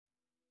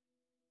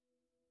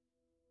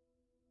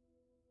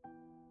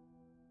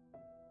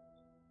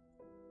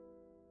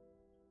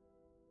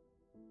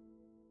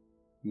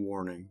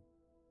Warning: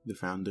 the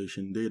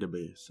Foundation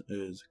database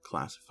is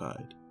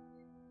classified.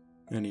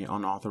 Any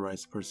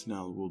unauthorized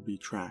personnel will be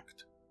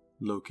tracked,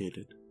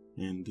 located,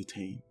 and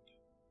detained.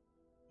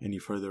 Any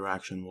further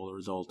action will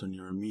result in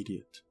your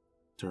immediate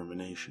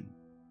termination.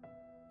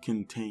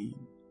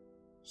 Contain,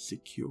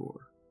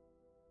 secure,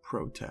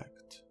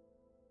 protect.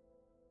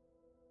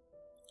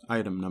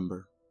 Item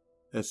number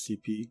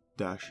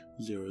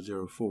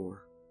SCP-004.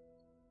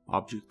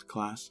 Object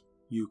Class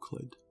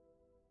Euclid.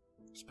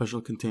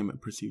 Special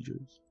Containment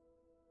Procedures.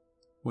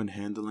 When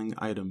handling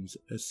items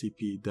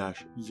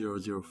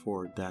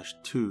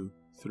SCP-004-2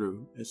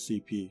 through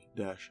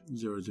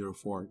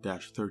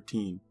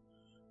SCP-004-13,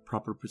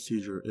 proper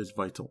procedure is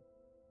vital.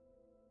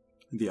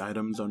 The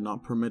items are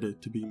not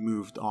permitted to be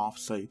moved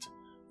off-site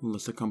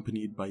unless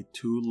accompanied by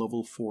 2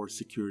 Level 4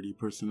 security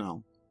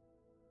personnel.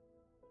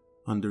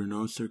 Under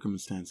no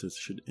circumstances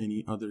should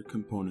any other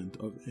component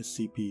of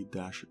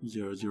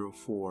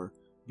SCP-004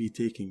 be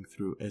taken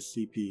through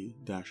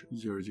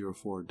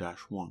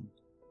SCP-004-1.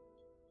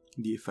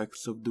 The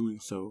effects of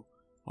doing so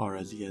are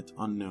as yet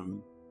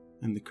unknown,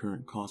 and the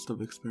current cost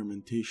of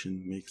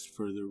experimentation makes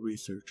further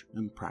research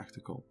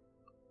impractical.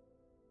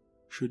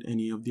 Should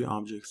any of the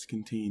objects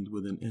contained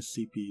within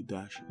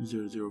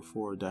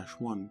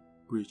SCP-004-1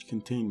 breach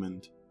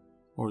containment,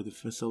 or the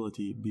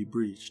facility be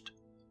breached,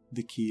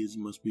 the keys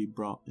must be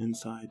brought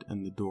inside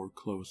and the door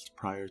closed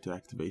prior to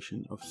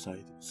activation of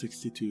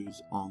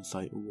Site-62's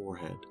on-site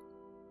warhead.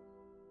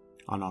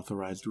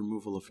 Unauthorized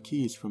removal of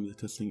keys from the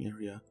testing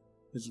area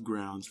is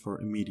grounds for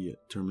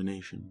immediate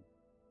termination.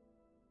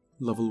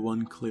 Level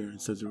 1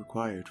 clearance is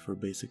required for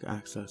basic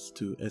access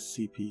to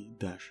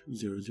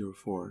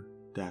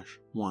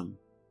SCP-004-1.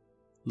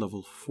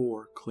 Level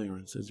 4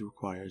 clearance is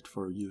required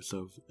for use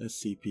of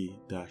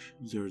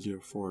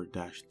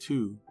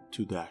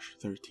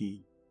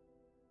SCP-004-2-13.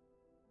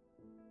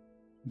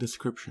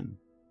 Description: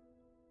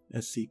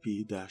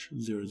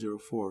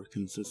 SCP-004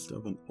 consists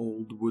of an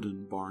old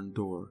wooden barn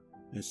door,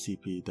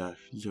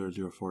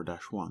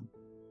 SCP-004-1,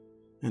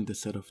 and a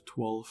set of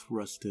 12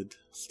 rusted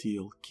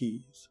steel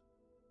keys,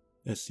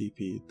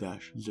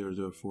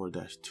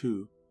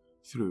 SCP-004-2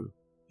 through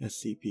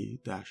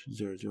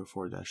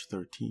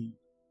SCP-004-13.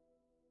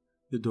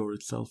 The door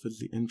itself is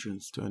the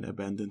entrance to an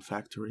abandoned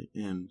factory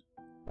in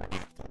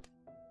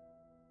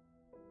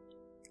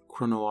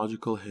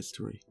Chronological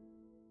History.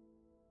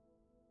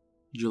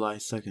 July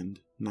 2nd,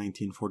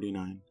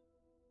 1949.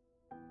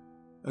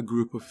 A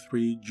group of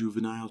 3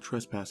 juvenile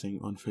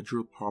trespassing on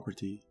federal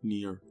property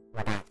near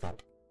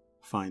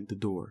find the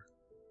door.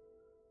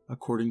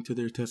 According to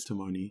their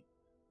testimony,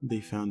 they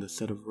found a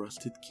set of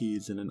rusted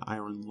keys in an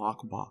iron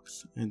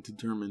lockbox and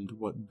determined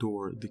what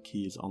door the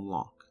keys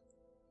unlock.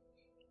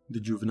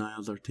 The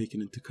juveniles are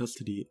taken into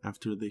custody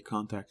after they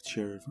contact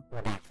Sheriff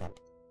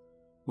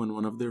when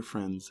one of their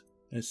friends,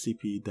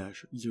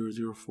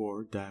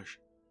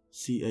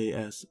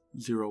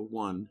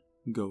 SCP-004-CAS-01,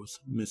 goes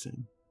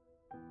missing.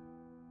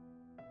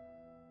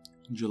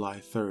 July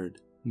 3rd,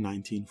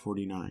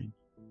 1949.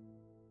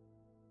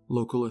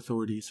 Local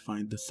authorities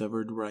find the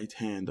severed right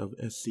hand of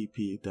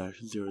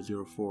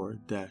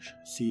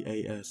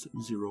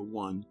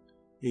SCP-004-CAS-01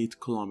 8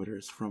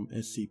 kilometers from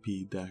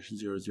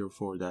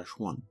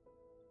SCP-004-1.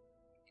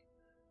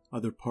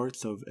 Other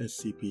parts of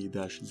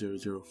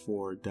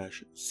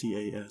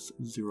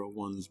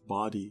SCP-004-CAS-01's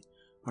body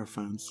are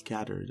found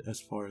scattered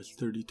as far as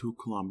 32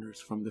 kilometers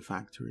from the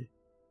factory.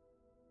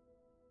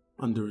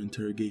 Under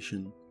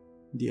interrogation,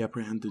 the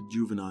apprehended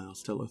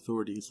juveniles tell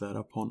authorities that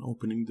upon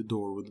opening the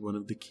door with one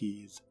of the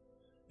keys,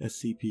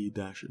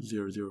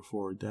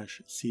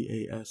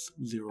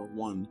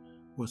 SCP-004-CAS-01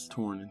 was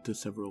torn into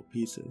several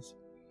pieces,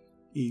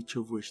 each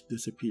of which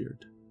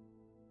disappeared.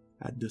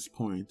 At this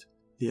point,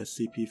 the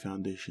SCP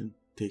Foundation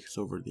takes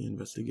over the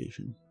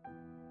investigation.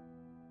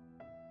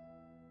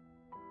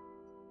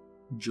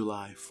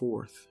 July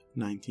 4th,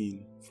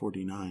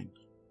 1949.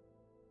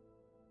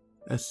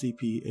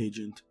 SCP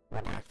Agent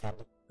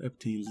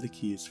obtains the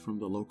keys from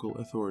the local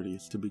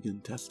authorities to begin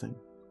testing.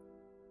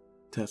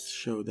 Tests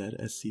show that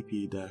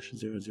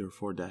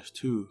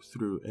SCP-004-2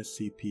 through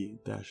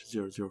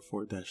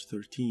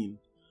SCP-004-13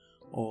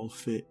 all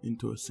fit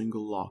into a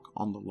single lock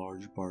on the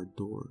large barred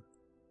door.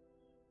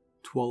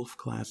 12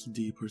 Class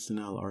D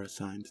personnel are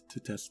assigned to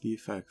test the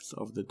effects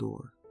of the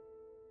door.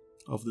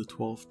 Of the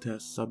 12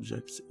 test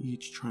subjects,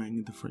 each trying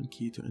a different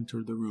key to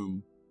enter the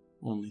room,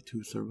 only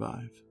 2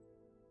 survive.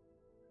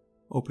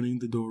 Opening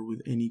the door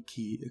with any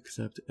key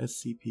except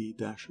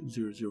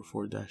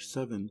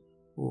SCP-004-7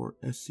 or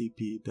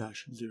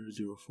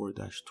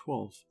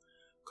SCP-004-12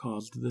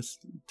 caused the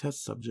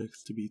test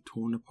subjects to be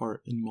torn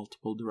apart in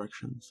multiple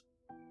directions.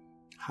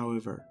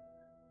 However,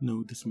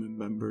 no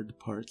dismembered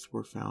parts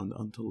were found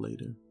until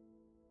later.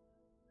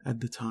 At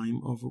the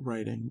time of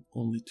writing,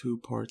 only 2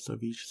 parts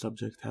of each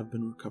subject have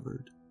been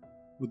recovered,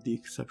 with the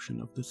exception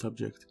of the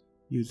subject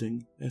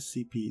using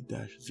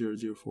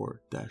SCP-004-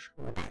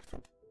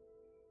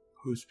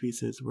 whose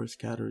pieces were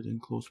scattered in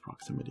close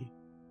proximity.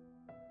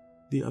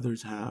 The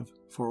others have,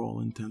 for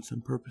all intents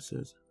and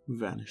purposes,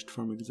 vanished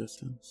from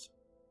existence.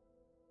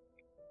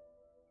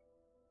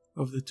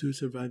 Of the 2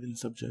 surviving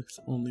subjects,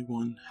 only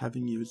one,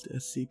 having used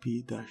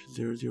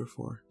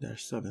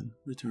SCP-004-7,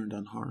 returned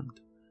unharmed.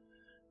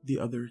 The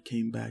other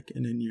came back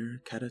in a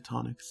near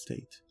catatonic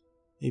state,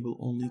 able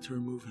only to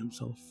remove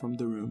himself from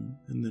the room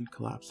and then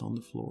collapse on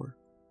the floor,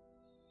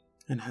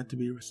 and had to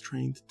be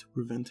restrained to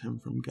prevent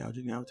him from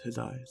gouging out his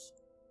eyes.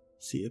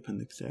 See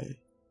Appendix A,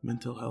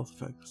 Mental Health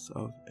Effects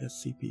of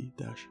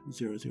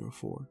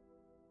SCP-004.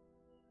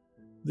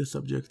 The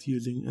subject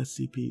using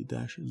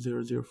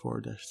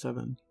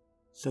SCP-004-7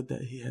 said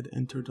that he had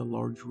entered a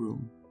large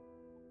room,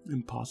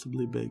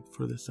 impossibly big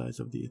for the size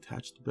of the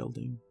attached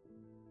building.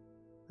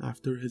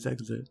 After his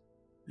exit,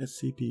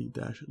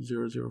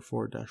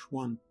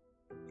 SCP-004-1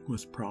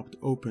 was propped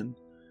open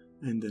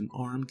and an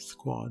armed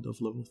squad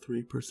of Level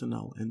 3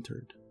 personnel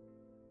entered.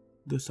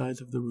 The size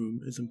of the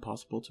room is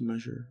impossible to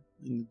measure,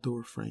 and the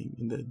door frame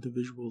and the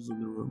individuals in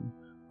the room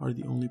are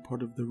the only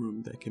part of the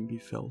room that can be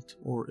felt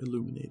or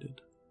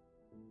illuminated.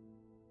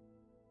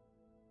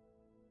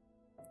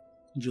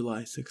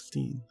 July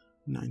 16,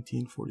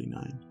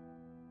 1949.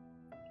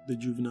 The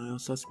juvenile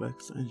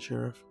suspects and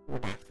sheriff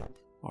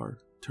are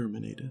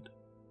terminated.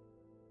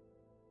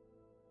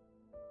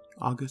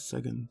 August 2,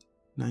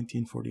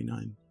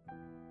 1949.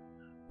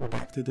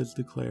 Redacted is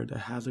declared a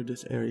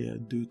hazardous area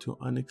due to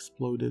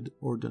unexploded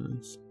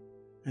ordnance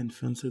and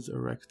fences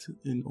erected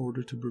in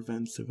order to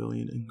prevent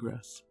civilian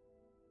ingress.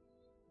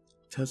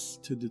 Tests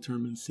to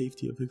determine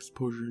safety of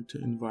exposure to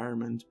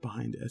environment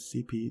behind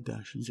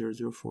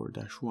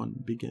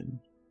SCP-004-1 begin.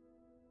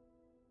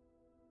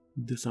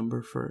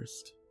 December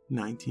 1st,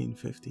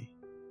 1950.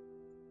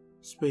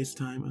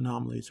 Space-time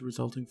anomalies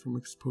resulting from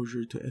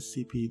exposure to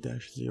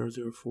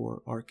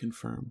SCP-004 are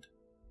confirmed.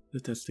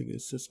 The testing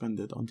is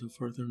suspended until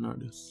further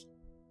notice.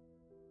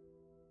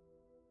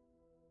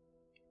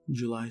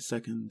 July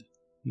 2nd,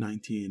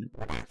 19.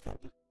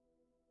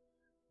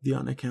 The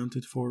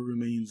unaccounted for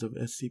remains of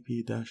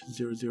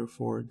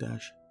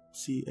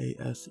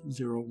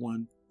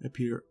SCP-004-CAS-01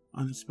 appear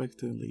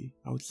unexpectedly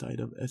outside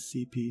of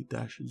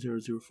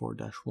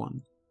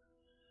SCP-004-1.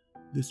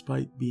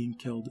 Despite being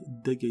killed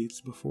decades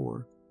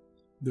before,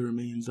 the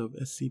remains of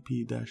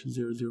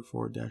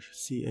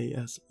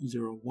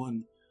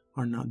SCP-004-CAS-01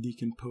 are not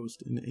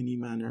decomposed in any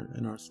manner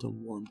and are still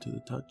warm to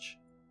the touch.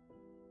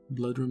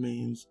 Blood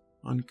remains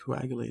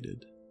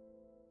uncoagulated.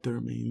 The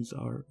remains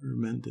are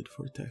remanded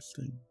for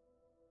testing.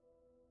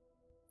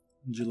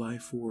 July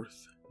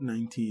 4th,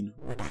 19.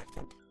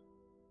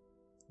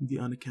 The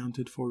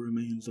unaccounted for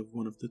remains of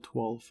one of the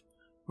 12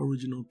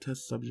 original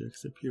test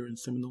subjects appear in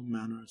similar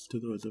manners to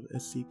those of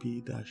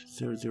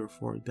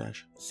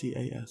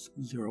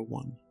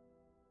SCP-004-CAS-01.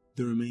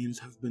 The remains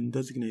have been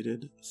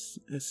designated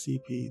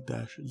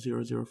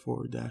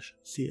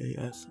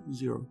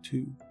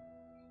SCP-004-CAS-02.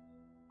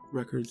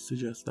 Records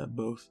suggest that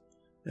both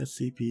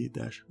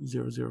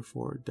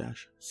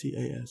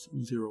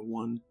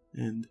SCP-004-CAS-01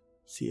 and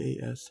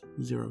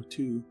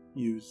CAS-02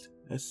 used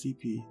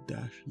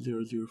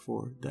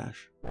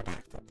SCP-004-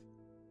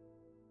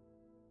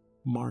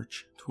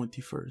 March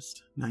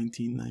 21st,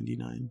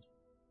 1999.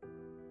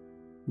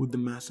 With the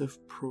massive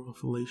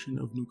proliferation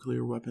of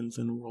nuclear weapons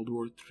in World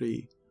War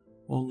III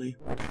only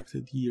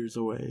redacted years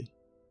away,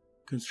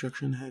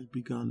 construction had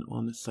begun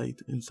on a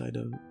site inside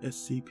of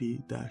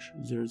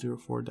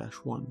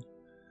SCP-004-1.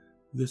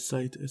 This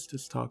site is to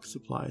stock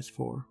supplies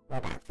for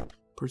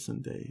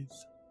present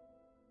days.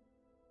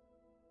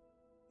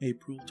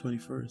 April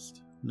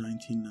 21st,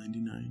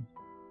 1999.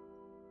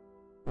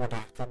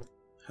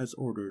 Has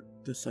ordered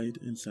the site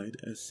inside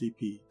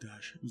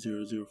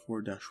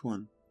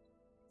SCP-004-1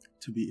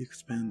 to be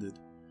expanded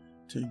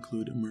to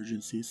include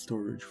emergency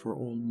storage for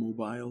all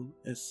mobile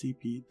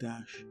SCP-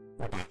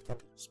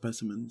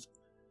 specimens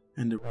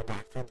and a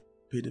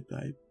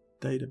petabyte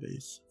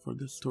database for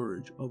the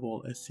storage of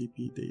all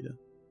SCP data.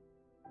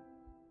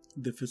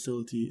 The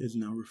facility is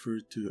now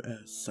referred to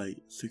as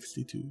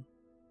Site-62.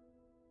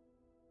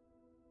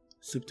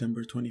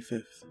 September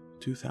 25th,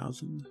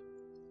 2000.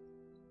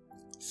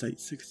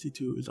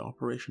 Site-62 is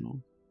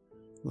operational.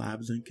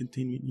 Labs and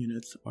containment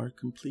units are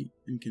complete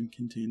and can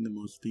contain the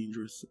most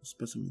dangerous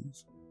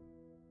specimens.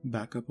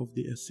 Backup of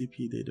the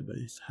SCP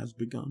database has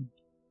begun.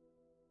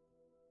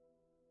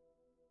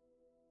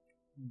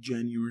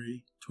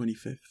 January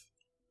 25th,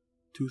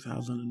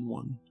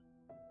 2001.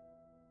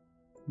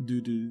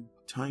 Due to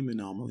time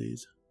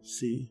anomalies,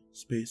 see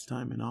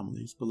space-time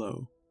anomalies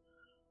below,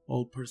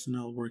 all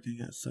personnel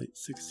working at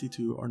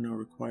Site-62 are now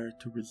required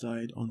to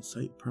reside on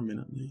site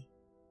permanently.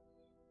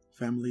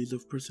 Families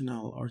of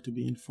personnel are to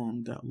be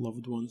informed that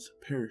loved ones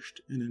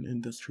perished in an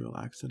industrial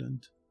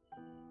accident.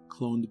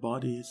 Cloned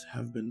bodies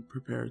have been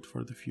prepared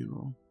for the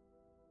funeral.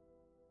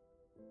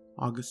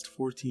 August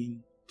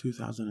 14,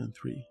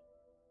 2003.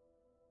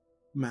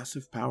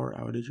 Massive power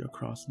outage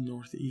across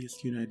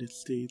northeast United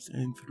States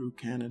and through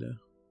Canada.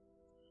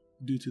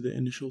 Due to the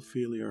initial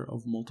failure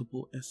of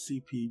multiple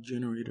SCP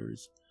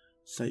generators,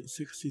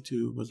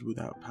 Site-62 was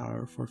without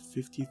power for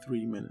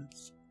 53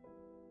 minutes.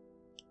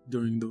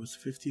 During those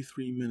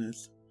 53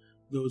 minutes,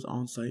 those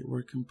on site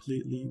were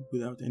completely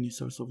without any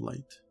source of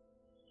light.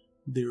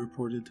 They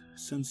reported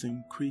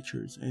sensing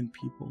creatures and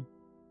people,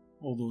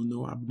 although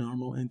no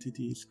abnormal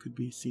entities could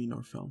be seen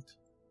or felt.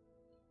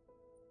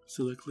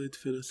 Selected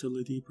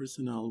facility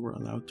personnel were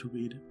allowed to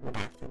read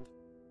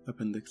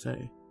Appendix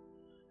A,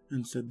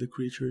 and said the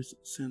creatures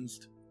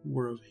sensed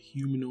were of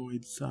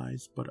humanoid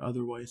size but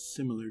otherwise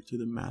similar to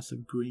the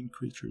massive green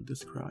creature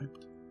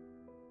described.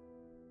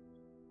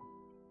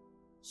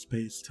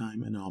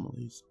 Space-time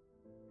anomalies.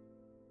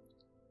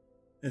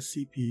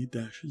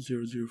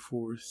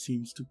 SCP-004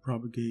 seems to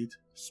propagate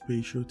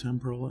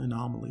spatio-temporal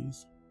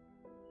anomalies.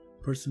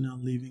 Personnel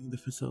leaving the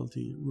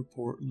facility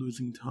report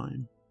losing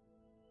time.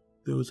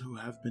 Those who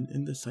have been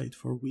in the site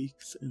for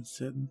weeks and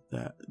said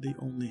that they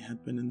only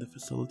had been in the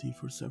facility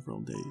for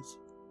several days,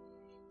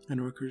 and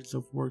records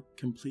of work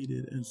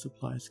completed and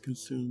supplies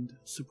consumed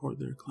support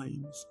their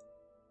claims.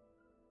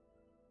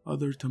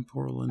 Other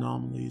temporal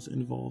anomalies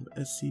involve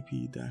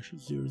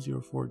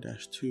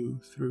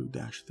SCP-004-2 through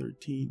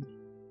 -13,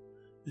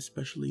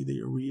 especially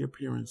the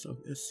reappearance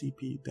of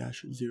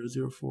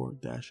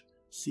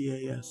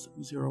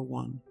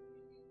SCP-004-CAS-01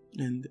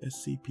 and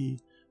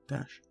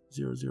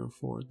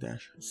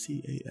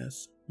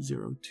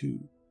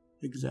SCP-004-CAS-02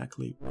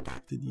 exactly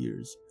redacted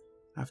years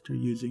after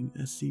using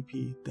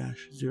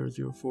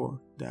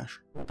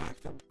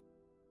SCP-004-redacted.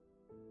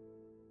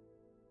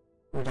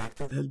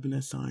 Redacted has been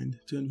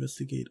assigned to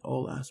investigate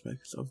all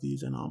aspects of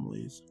these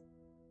anomalies.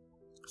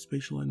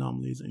 Spatial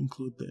anomalies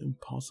include the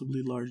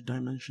impossibly large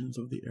dimensions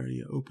of the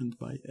area opened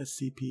by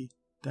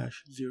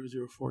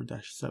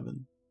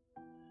SCP-004-7.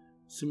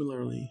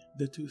 Similarly,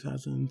 the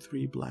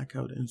 2003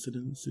 blackout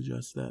incident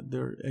suggests that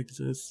there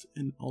exists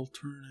an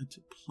alternate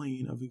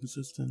plane of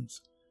existence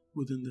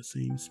within the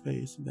same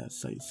space that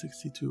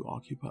Site-62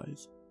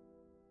 occupies.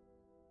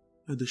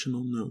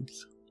 Additional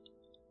notes.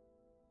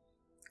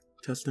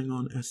 Testing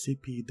on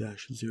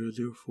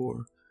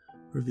SCP-004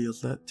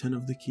 reveals that 10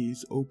 of the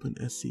keys open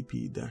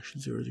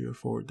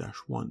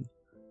SCP-004-1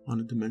 on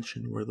a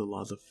dimension where the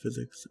laws of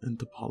physics and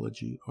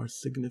topology are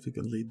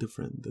significantly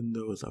different than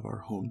those of our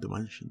home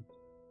dimension.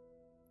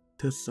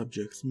 Test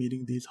subjects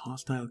meeting these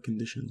hostile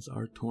conditions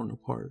are torn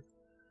apart,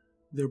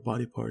 their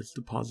body parts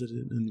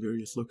deposited in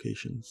various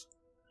locations,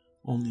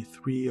 only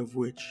 3 of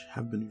which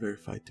have been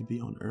verified to be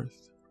on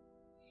Earth.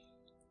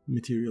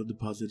 Material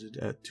deposited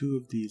at 2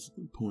 of these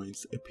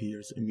points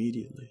appears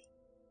immediately.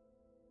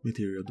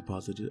 Material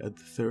deposited at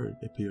the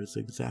 3rd appears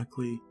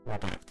exactly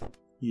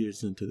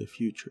years into the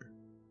future.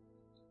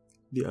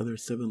 The other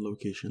 7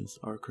 locations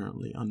are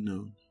currently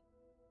unknown.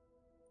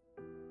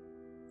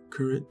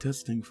 Current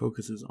testing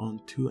focuses on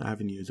 2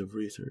 avenues of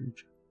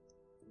research.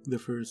 The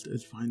first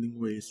is finding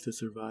ways to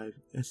survive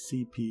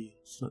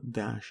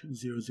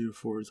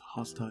SCP-004's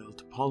hostile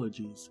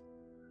topologies.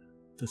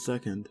 The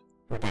second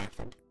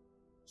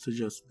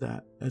suggests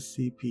that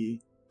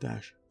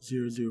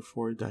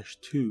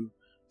SCP-004-2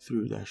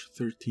 through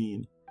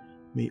 -13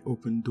 may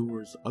open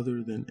doors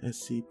other than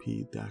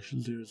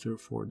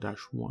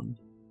SCP-004-1.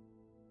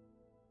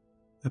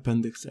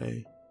 Appendix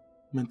A.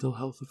 Mental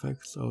health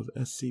effects of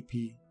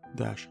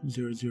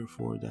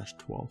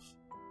SCP-004-12.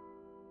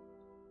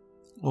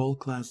 All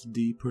Class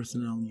D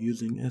personnel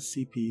using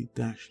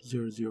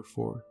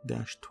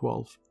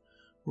SCP-004-12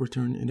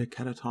 return in a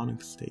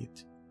catatonic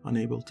state,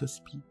 unable to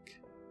speak.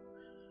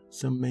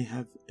 Some may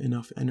have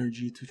enough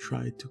energy to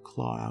try to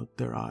claw out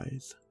their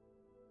eyes.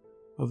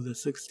 Of the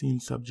 16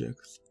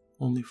 subjects,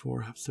 only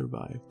 4 have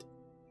survived.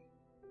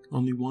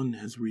 Only 1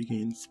 has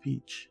regained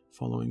speech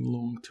following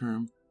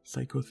long-term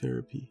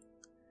psychotherapy.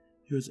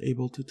 He was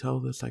able to tell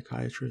the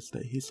psychiatrist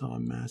that he saw a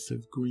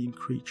massive green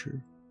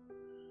creature,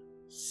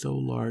 so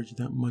large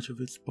that much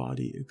of its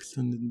body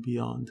extended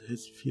beyond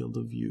his field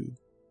of view.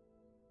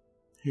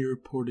 He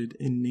reported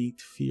innate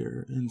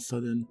fear and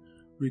sudden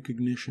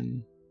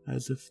recognition,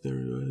 as if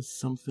there was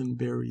something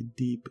buried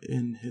deep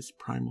in his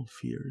primal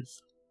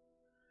fears,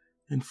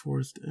 and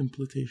forced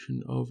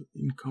implantation of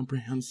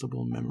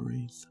incomprehensible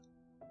memories.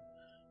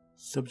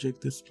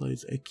 Subject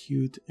displays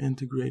acute,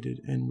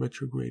 integrated, and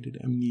retrograded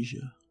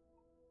amnesia.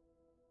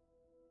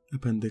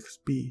 Appendix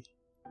B.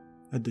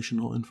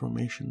 Additional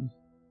information.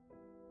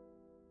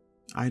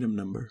 Item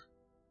number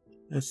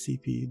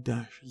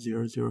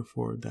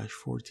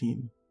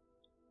SCP-004-14.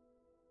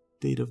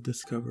 Date of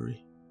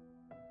discovery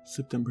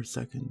September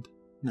 2nd,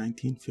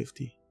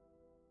 1950.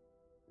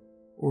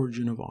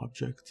 Origin of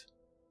object.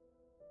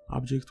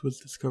 Object was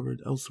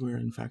discovered elsewhere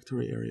in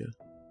factory area,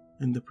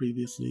 in the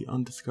previously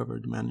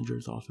undiscovered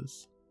manager's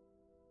office.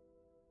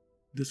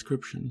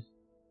 Description.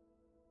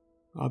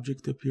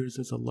 Object appears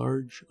as a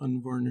large,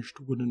 unvarnished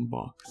wooden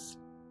box.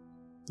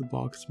 The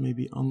box may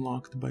be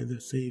unlocked by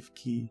the safe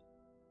key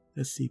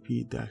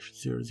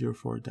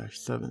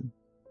SCP-004-7,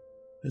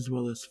 as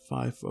well as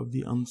 5 of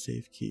the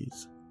unsafe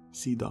keys.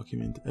 See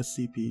document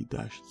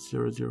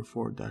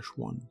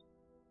SCP-004-1.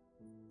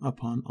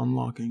 Upon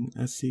unlocking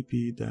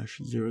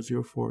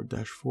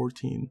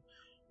SCP-004-14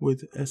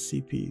 with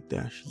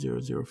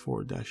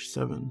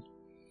SCP-004-7,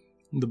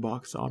 the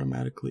box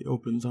automatically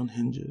opens on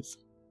hinges.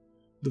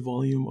 The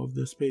volume of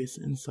the space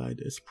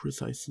inside is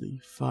precisely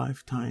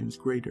 5 times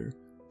greater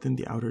than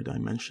the outer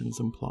dimensions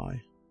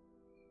imply.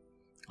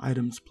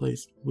 Items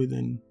placed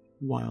within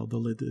while the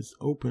lid is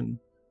open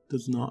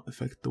does not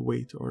affect the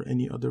weight or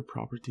any other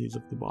properties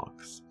of the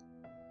box.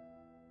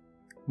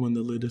 When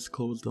the lid is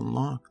closed and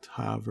locked,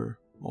 however,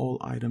 all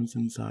items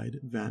inside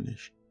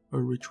vanish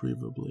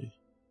irretrievably.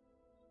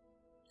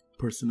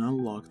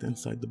 Personnel locked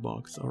inside the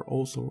box are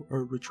also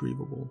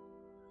irretrievable,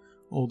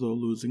 although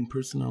losing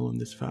personnel in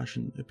this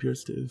fashion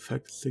appears to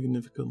affect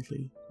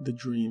significantly the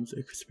dreams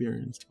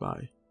experienced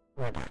by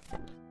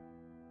Redacted.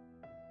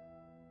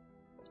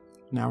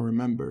 Now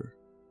remember,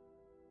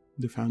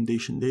 the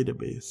Foundation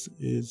database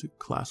is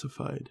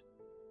classified.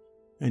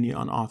 Any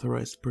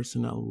unauthorized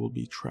personnel will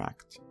be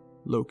tracked,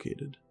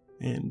 located,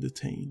 and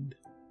detained.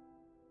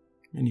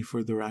 Any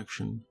further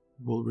action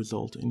will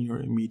result in your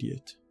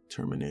immediate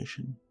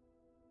termination.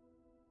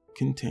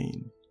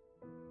 Contain,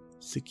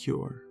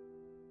 secure,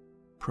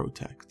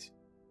 protect.